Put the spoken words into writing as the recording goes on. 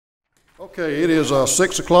Okay, it is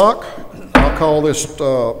 6 o'clock. I'll call this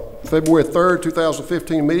February 3rd,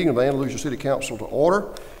 2015 meeting of the Andalusia City Council to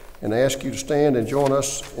order and ask you to stand and join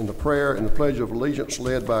us in the prayer and the Pledge of Allegiance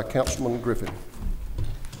led by Councilman Griffin.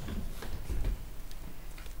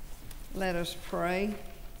 Let us pray.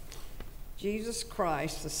 Jesus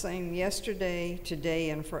Christ, the same yesterday,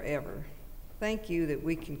 today, and forever. Thank you that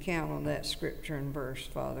we can count on that scripture and verse,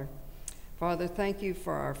 Father. Father, thank you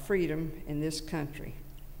for our freedom in this country.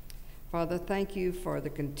 Father, thank you for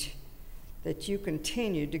that you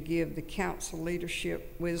continue to give the council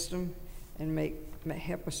leadership wisdom and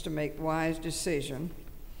help us to make wise decisions.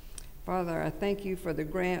 Father, I thank you for the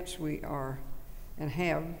grants we are and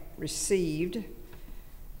have received,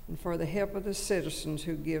 and for the help of the citizens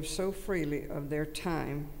who give so freely of their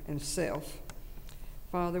time and self.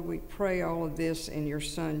 Father, we pray all of this in your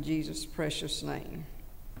Son, Jesus' precious name.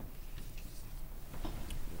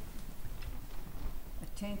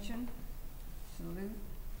 Attention, salute,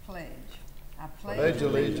 pledge. I pledge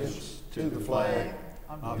allegiance to the flag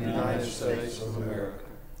of the United States of America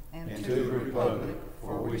and to the republic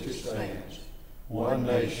for which it stands, one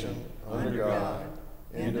nation, under God,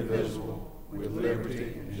 indivisible, with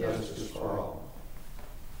liberty and justice for all.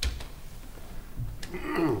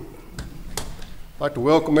 I'd like to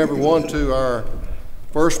welcome everyone to our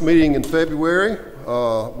first meeting in February.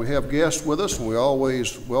 We have guests with us, and we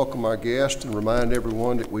always welcome our guests and remind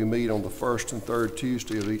everyone that we meet on the first and third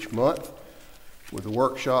Tuesday of each month, with the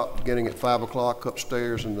workshop beginning at 5 o'clock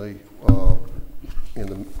upstairs in the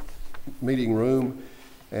meeting room,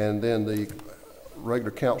 and then the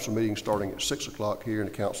regular council meeting starting at 6 o'clock here in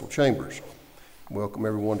the council chambers. Welcome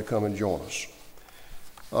everyone to come and join us.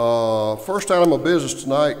 First item of business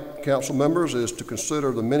tonight, council members, is to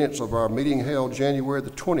consider the minutes of our meeting held January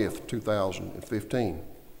the 20th, 2015.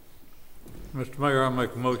 Mr. Mayor, I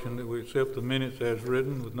make a motion that we accept the minutes as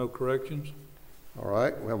written with no corrections. All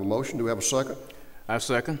right, we have a motion. Do we have a second? I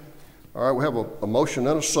second. All right, we have a motion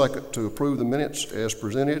and a second to approve the minutes as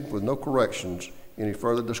presented with no corrections. Any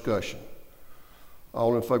further discussion?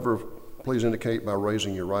 All in favor, please indicate by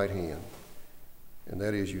raising your right hand. And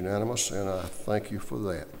that is unanimous, and I thank you for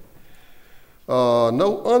that.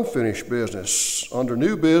 No unfinished business. Under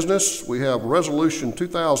new business, we have Resolution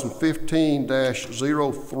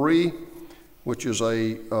 2015-03, which is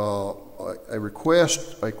a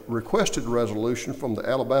requested resolution from the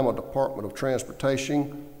Alabama Department of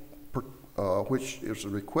Transportation, which is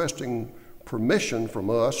requesting permission from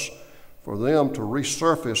us for them to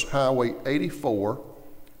resurface Highway 84,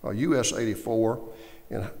 US 84,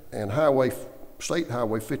 and State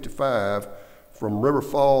Highway 55 from River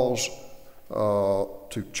Falls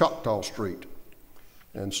to Choctaw Street.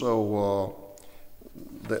 And so,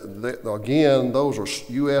 again, those are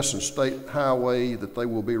U.S. and state highway that they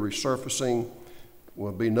will be resurfacing.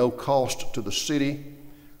 Will be no cost to the city,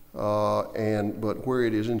 but where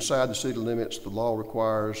it is inside the city limits, the law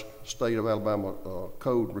requires, state of Alabama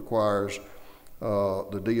code requires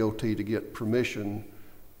the DOT to get permission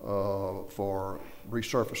for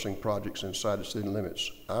resurfacing projects inside the city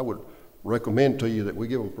limits. I would recommend to you that we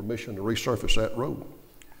give them permission to resurface that road.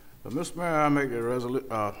 Mr. Mayor, I make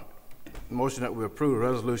a motion that we approve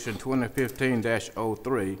Resolution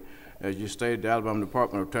 2015-03, as you stated, the Alabama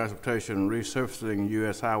Department of Transportation resurfacing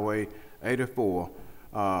U.S. Highway 84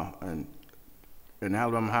 and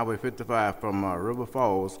Alabama Highway 55 from River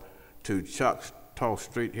Falls to Choctaw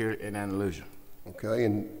Street here in Andalusia. Okay,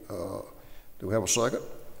 and do we have a second?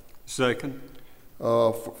 Second.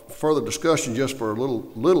 Further discussion, just for a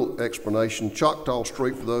little explanation. Choctaw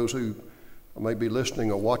Street, for those who may be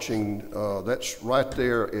listening or watching, that's right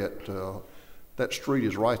there at, that street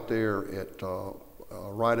is right there at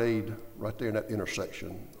Rite Aid, right there in that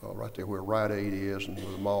intersection, right there where Rite Aid is and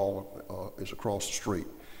where the mall is across the street.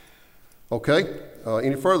 Okay,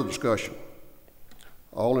 any further discussion?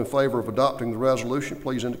 All in favor of adopting the resolution,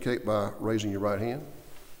 please indicate by raising your right hand.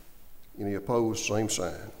 Any opposed, same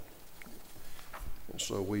sign. And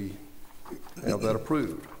so we have that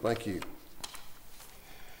approved. Thank you.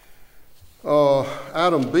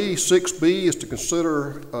 Item B, 6B, is to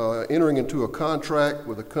consider entering into a contract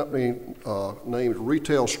with a company named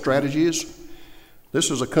Retail Strategies. This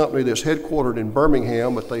is a company that's headquartered in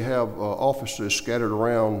Birmingham, but they have offices scattered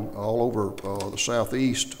around all over the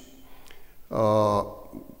southeast.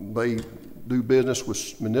 They do business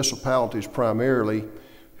with municipalities primarily,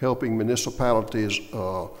 helping municipalities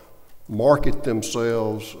market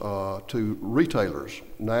themselves to retailers,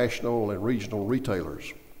 national and regional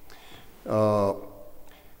retailers.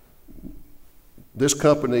 This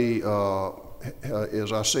company,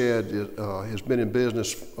 as I said, has been in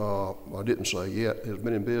business, I didn't say yet, has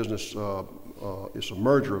been in business it's a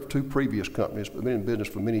merger of two previous companies, but been in business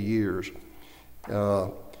for many years.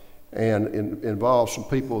 And involves some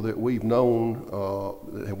people that we've known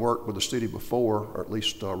that have worked with the city before, or at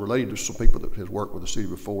least related to some people that has worked with the city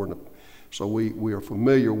before. And so we are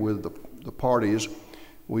familiar with the parties.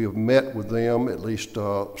 We have met with them, at least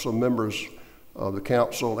some members of the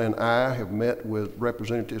council and I have met with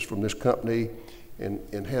representatives from this company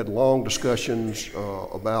and had long discussions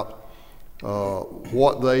about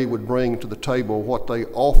what they would bring to the table, what they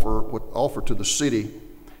would offer to the city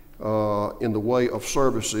in the way of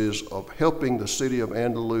services of helping the city of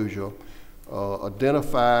Andalusia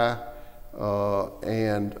identify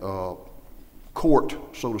and court,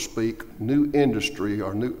 so to speak, new industry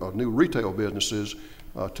or new retail businesses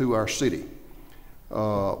to our city.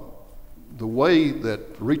 The way that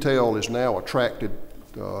retail is now attracted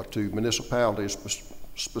to municipalities,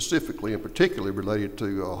 specifically and particularly related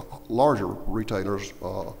to larger retailers,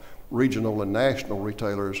 regional and national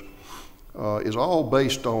retailers, is all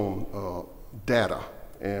based on data.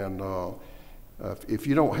 And if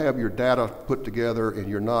you don't have your data put together and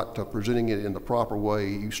you're not presenting it in the proper way,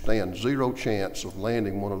 you stand zero chance of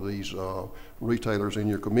landing one of these retailers in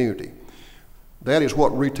your community. That is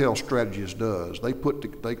what Retail Strategies does.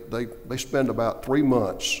 They spend about 3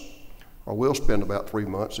 months, or will spend about 3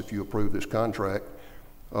 months if you approve this contract,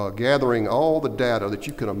 gathering all the data that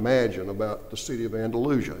you can imagine about the city of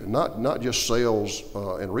Andalusia, and not just sales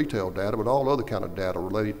and retail data, but all other kind of data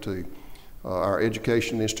related to our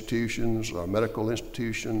education institutions, our medical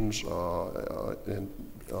institutions, and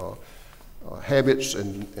habits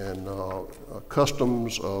and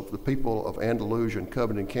customs of the people of Andalusia and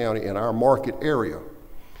Covington County and our market area.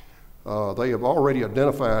 They have already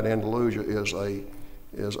identified Andalusia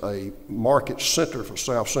as a market center for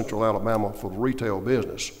South Central Alabama for the retail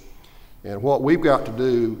business. And what we've got to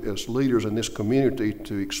do as leaders in this community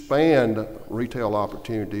to expand retail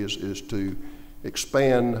opportunities is to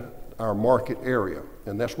expand our market area,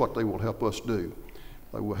 and that's what they will help us do.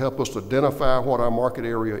 They will help us identify what our market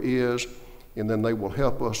area is, and then they will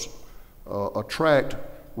help us attract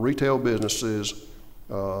retail businesses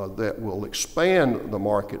that will expand the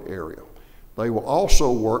market area. They will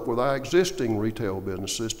also work with our existing retail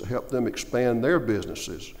businesses to help them expand their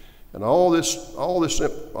businesses. And all this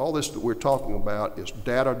that we're talking about is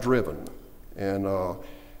data driven,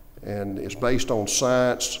 and it's based on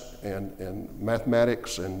science and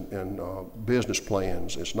mathematics and business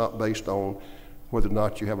plans. It's not based on whether or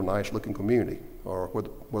not you have a nice looking community or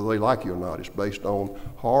whether they like you or not. It's based on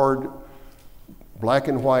hard black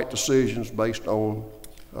and white decisions based on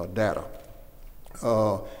data.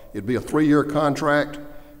 It'd be a 3-year contract,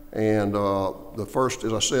 and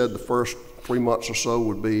as I said, the first 3 months or so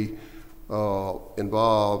would be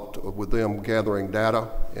involved with them gathering data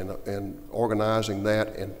and organizing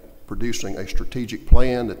that and producing a strategic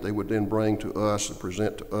plan that they would then bring to us and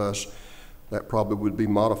present to us. That probably would be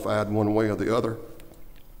modified one way or the other.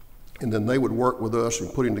 And then they would work with us in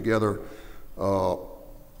putting together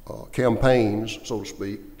campaigns, so to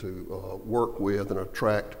speak, to work with and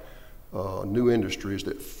attract new industries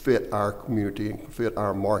that fit our community and fit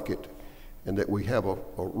our market, and that we have a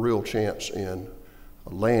real chance in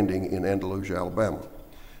landing in Andalusia, Alabama.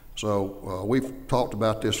 So we've talked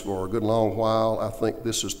about this for a good long while. I think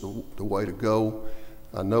this is the way to go.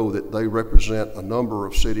 I know that they represent a number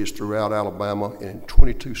of cities throughout Alabama and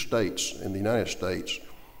 22 states in the United States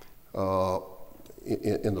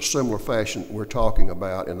in the similar fashion we're talking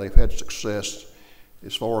about, and they've had success,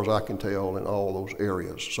 as far as I can tell, in all those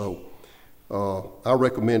areas. So I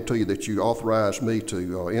recommend to you that you authorize me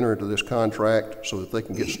to enter into this contract so that they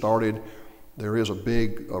can get started. There is a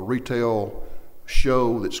big retail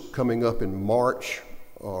show that's coming up in March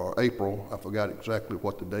or April. I forgot exactly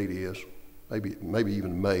what the date is. Maybe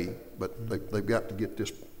even May, but they've got to get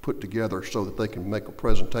this put together so that they can make a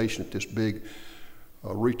presentation at this big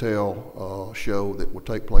retail show that will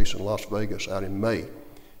take place in Las Vegas out in May.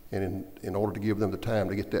 And in order to give them the time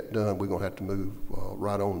to get that done, we're going to have to move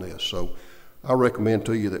right on this. So I recommend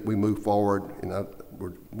to you that we move forward, and I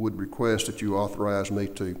would request that you authorize me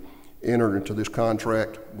to enter into this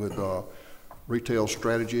contract with Retail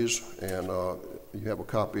Strategies, and you have a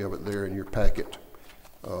copy of it there in your packet.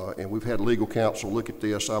 And we've had legal counsel look at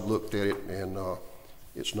this. I've looked at it, and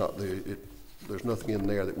it's not there's nothing in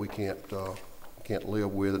there that we can't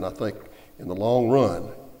live with. And I think in the long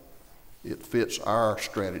run, it fits our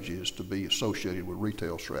strategies to be associated with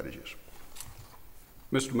Retail Strategies.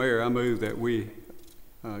 Mr. Mayor, I move that we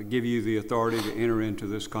give you the authority to enter into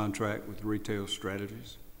this contract with Retail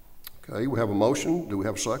Strategies. Okay, we have a motion. Do we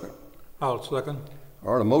have a second? I'll second.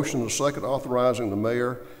 All right, a motion and a second authorizing the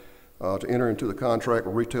mayor to enter into the contract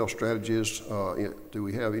with Retail Strategies. Do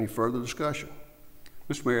we have any further discussion?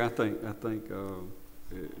 Mr. Mayor, I think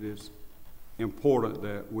it is important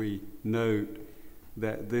that we note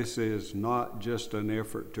that this is not just an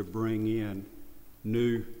effort to bring in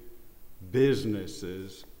new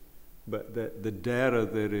businesses, but that the data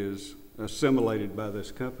that is assimilated by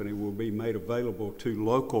this company will be made available to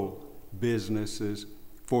local businesses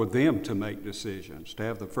for them to make decisions, to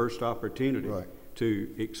have the first opportunity to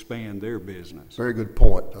expand their business. Very good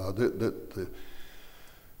point.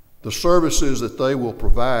 The services that they will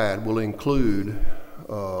provide will include,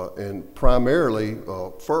 and primarily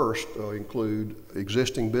first include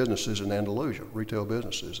existing businesses in Andalusia, retail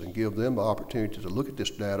businesses, and give them the opportunity to look at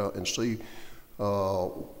this data and see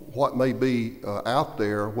what may be out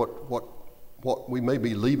there, what we may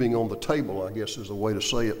be leaving on the table, I guess is the way to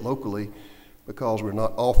say it locally, because we're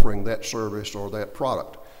not offering that service or that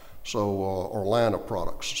product, or line of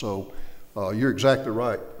products. So you're exactly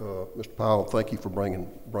right, Mr. Powell. Thank you for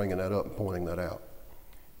bringing that up and pointing that out.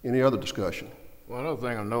 Any other discussion? Well, another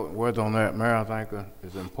thing I'm noteworthy on that, Mayor, I think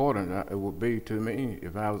is important. It would be to me,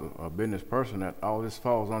 if I was a business person, that all this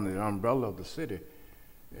falls under the umbrella of the city,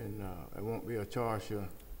 and it won't be a charge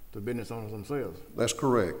to business owners themselves. That's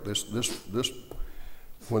correct.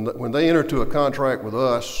 When they enter into a contract with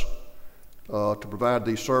us to provide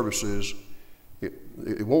these services,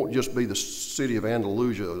 it won't just be the city of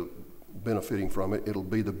Andalusia benefiting from it. It'll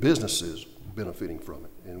be the businesses benefiting from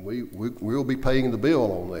it, and we'll be paying the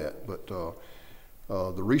bill on that. But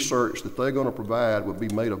the research that they're going to provide will be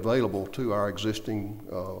made available to our existing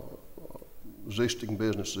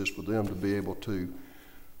businesses for them to be able to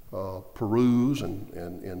peruse,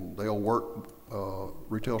 and they'll work,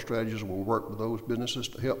 Retail Strategies will work with those businesses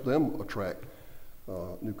to help them attract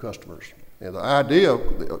new customers. And the idea,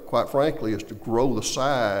 quite frankly, is to grow the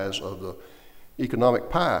size of the economic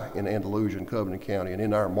pie in Andalusia and Covenant County and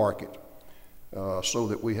in our market, so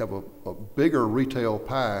that we have a bigger retail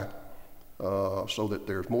pie, so that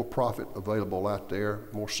there's more profit available out there,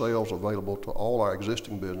 more sales available to all our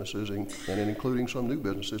existing businesses, and including some new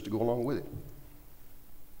businesses to go along with it.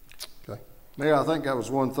 Okay. Mayor, I think that was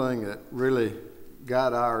one thing that really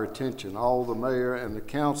got our attention, all the mayor and the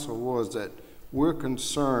council, was that we're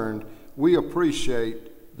concerned. We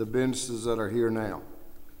appreciate the businesses that are here now.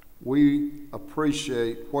 We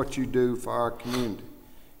appreciate what you do for our community.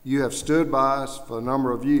 You have stood by us for a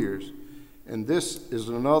number of years, and this is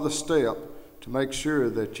another step to make sure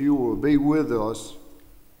that you will be with us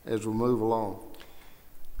as we move along.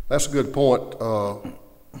 That's a good point,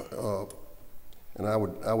 and I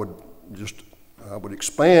would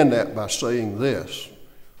expand that by saying this.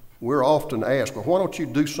 We're often asked, well, why don't you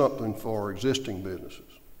do something for existing businesses?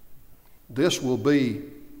 This will be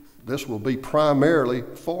primarily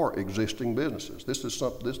for existing businesses. This is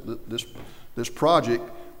something. This project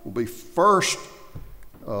will be the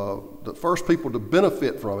first people to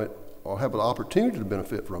benefit from it, or have an opportunity to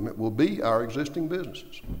benefit from it, will be our existing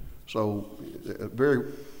businesses. So, a very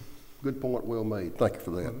good point, well made. Thank you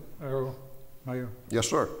for that. Earl, Mayor. Yes,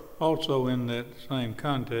 sir. Also, in that same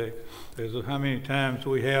context, is how many times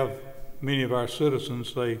we have many of our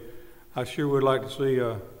citizens say, "I sure would like to see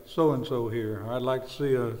a so-and-so here, or I'd like to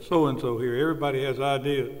see a so-and-so here." Everybody has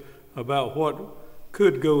ideas about what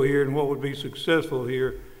could go here and what would be successful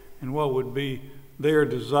here and what would be their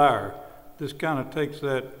desire. This kind of takes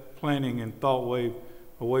that planning and thought wave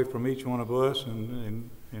away from each one of us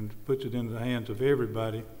and puts it into the hands of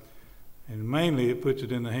everybody. And mainly it puts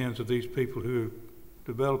it in the hands of these people who are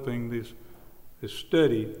developing this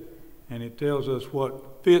study, and it tells us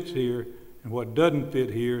what fits here and what doesn't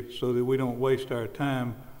fit here, so that we don't waste our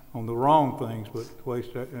time on the wrong things, but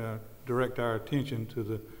direct our attention to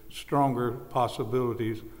the stronger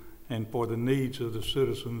possibilities and for the needs of the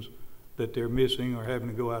citizens that they're missing or having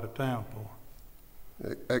to go out of town for.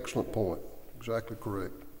 Excellent point. Exactly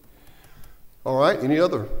correct. All right, any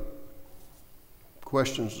other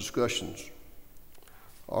questions, discussions?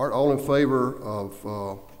 All right, all in favor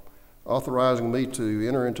of authorizing me to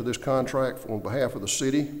enter into this contract on behalf of the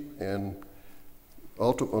city and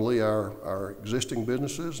ultimately our existing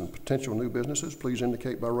businesses and potential new businesses, please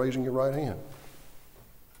indicate by raising your right hand.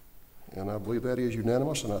 And I believe that is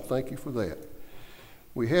unanimous, and I thank you for that.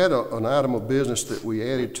 We had an item of business that we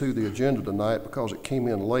added to the agenda tonight because it came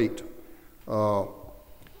in late.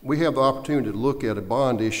 We have the opportunity to look at a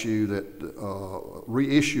bond issue,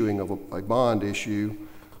 reissuing of a bond issue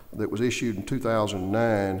that was issued in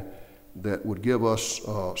 2009 that would give us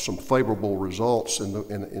some favorable results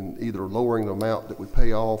in either lowering the amount that we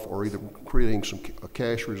pay off or either creating a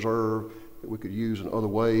cash reserve that we could use in other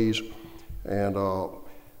ways. And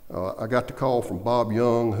I got the call from Bob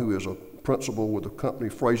Young, who is a principal with the company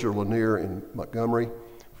Fraser Lanier in Montgomery.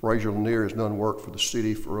 Fraser Lanier has done work for the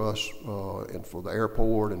city, for us, and for the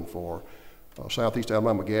airport, and for Southeast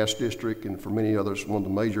Alabama Gas District, and for many others, one of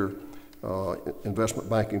the major investment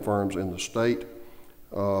banking firms in the state.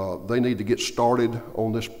 They need to get started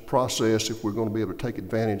on this process if we're going to be able to take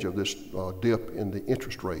advantage of this dip in the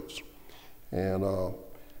interest rates. And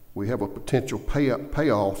we have a potential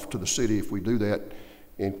payoff to the city if we do that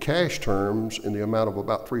in cash terms in the amount of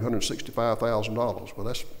about $365,000. Well,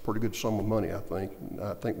 that's a pretty good sum of money, I think.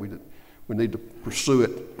 I think we need to pursue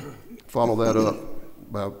it, follow that up.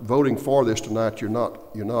 By voting for this tonight, you're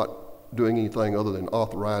not doing anything other than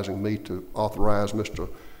authorizing me to authorize Mr.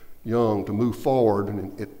 Young to move forward,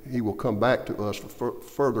 and he will come back to us for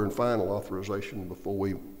further and final authorization before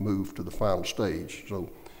we move to the final stage. So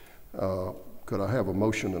could I have a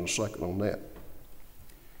motion and a second on that?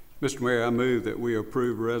 Mr. Mayor, I move that we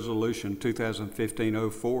approve Resolution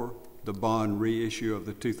 2015-04, the bond reissue of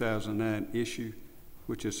the 2009 issue,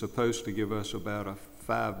 which is supposed to give us about a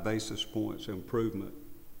 5 basis points improvement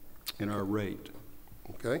in our rate.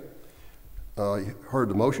 Okay. You heard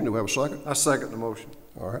the motion. Do we have a second? I second the motion.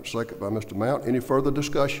 All right, second by Mr. Mount. Any further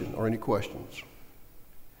discussion or any questions?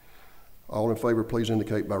 All in favor, please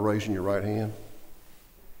indicate by raising your right hand.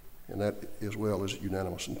 And that as well is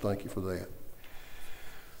unanimous, and thank you for that.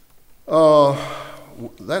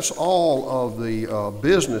 That's all of the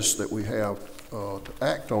business that we have to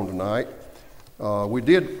act on tonight. We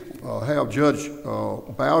did have Judge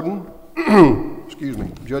Bowden, excuse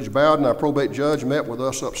me, Judge Bowden, our probate judge, met with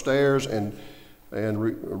us upstairs and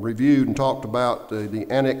reviewed and talked about the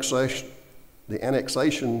annexation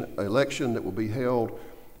election that will be held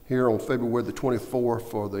here on February the 24th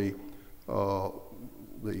for the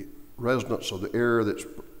residents of the area that's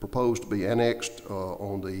proposed to be annexed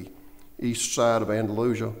on the east side of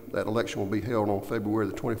Andalusia. That election will be held on February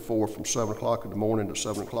the 24th from 7 o'clock in the morning to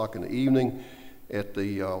 7 o'clock in the evening at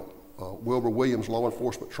the Wilbur Williams Law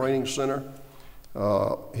Enforcement Training Center.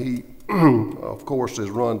 He, of course, has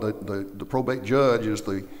run the probate judge is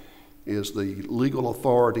the legal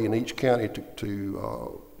authority in each county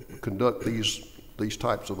to conduct these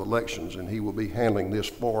types of elections, and he will be handling this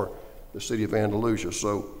for the city of Andalusia.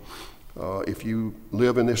 So if you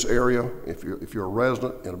live in this area, if you're a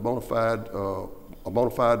resident and a bona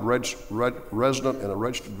fide resident and a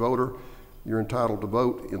registered voter, you're entitled to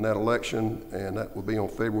vote in that election, and that will be on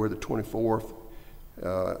February the 24th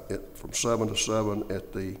from 7 to 7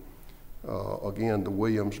 at the again, the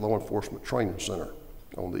Williams Law Enforcement Training Center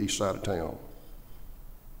on the east side of town.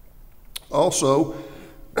 Also,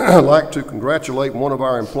 I'd like to congratulate one of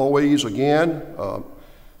our employees again,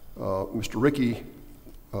 Mr. Ricky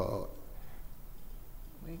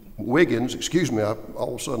Wiggins, excuse me, I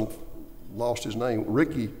all of a sudden lost his name.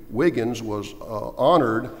 Ricky Wiggins was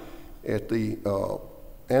honored at the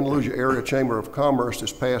Andalusia Area Chamber of Commerce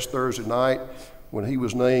this past Thursday night when he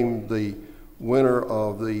was named the winner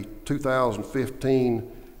of the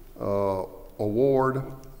 2015 award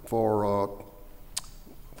for, I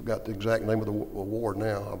forgot the exact name of the award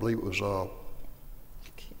now. I believe it was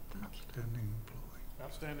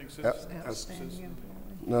Outstanding citizen. Outstanding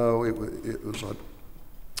employee. no, it was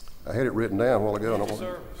I had it written down a while ago. Community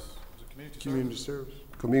service. Community service.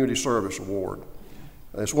 Community Service Award.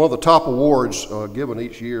 It's one of the top awards given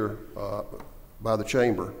each year by the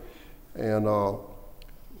Chamber. And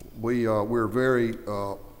we're very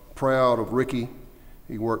proud of Ricky.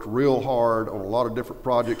 He worked real hard on a lot of different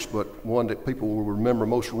projects, but one that people will remember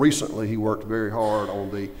most recently, he worked very hard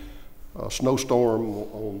on the snowstorm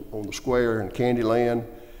on the square in Candyland,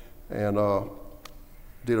 and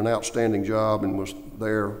did an outstanding job and was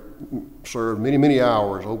there, served many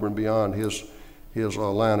hours over and beyond his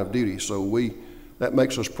line of duty. So that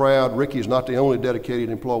makes us proud. Ricky is not the only dedicated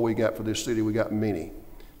employee we got for this city. We got many,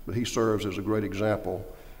 but he serves as a great example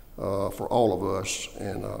for all of us,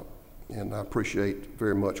 and I appreciate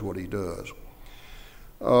very much what he does.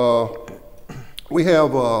 We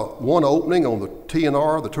have one opening on the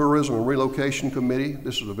TNR, the Tourism and Relocation Committee.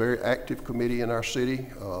 This is a very active committee in our city,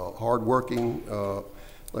 hardworking.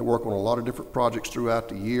 They work on a lot of different projects throughout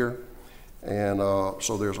the year, and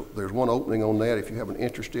so there's one opening on that. If you have an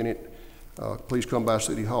interest in it, please come by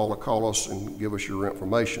City Hall or call us and give us your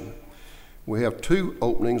information. We have two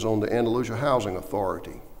openings on the Andalusia Housing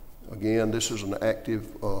Authority. Again, this is an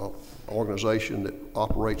active organization that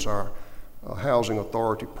operates our housing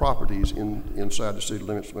authority properties inside the city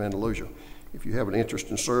limits of Andalusia. If you have an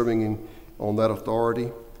interest in serving on that authority,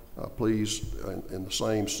 please, in the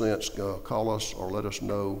same sense, call us or let us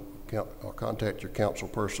know, or contact your council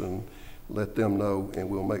person, let them know, and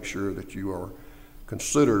we'll make sure that you are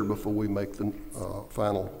considered before we make the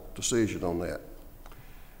final decision on that.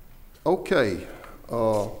 Okay.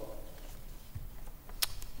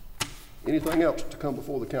 Anything else to come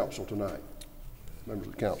before the council tonight? Members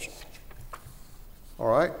of the council. All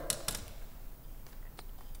right.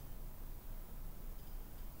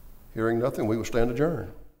 Hearing nothing, we will stand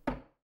adjourned.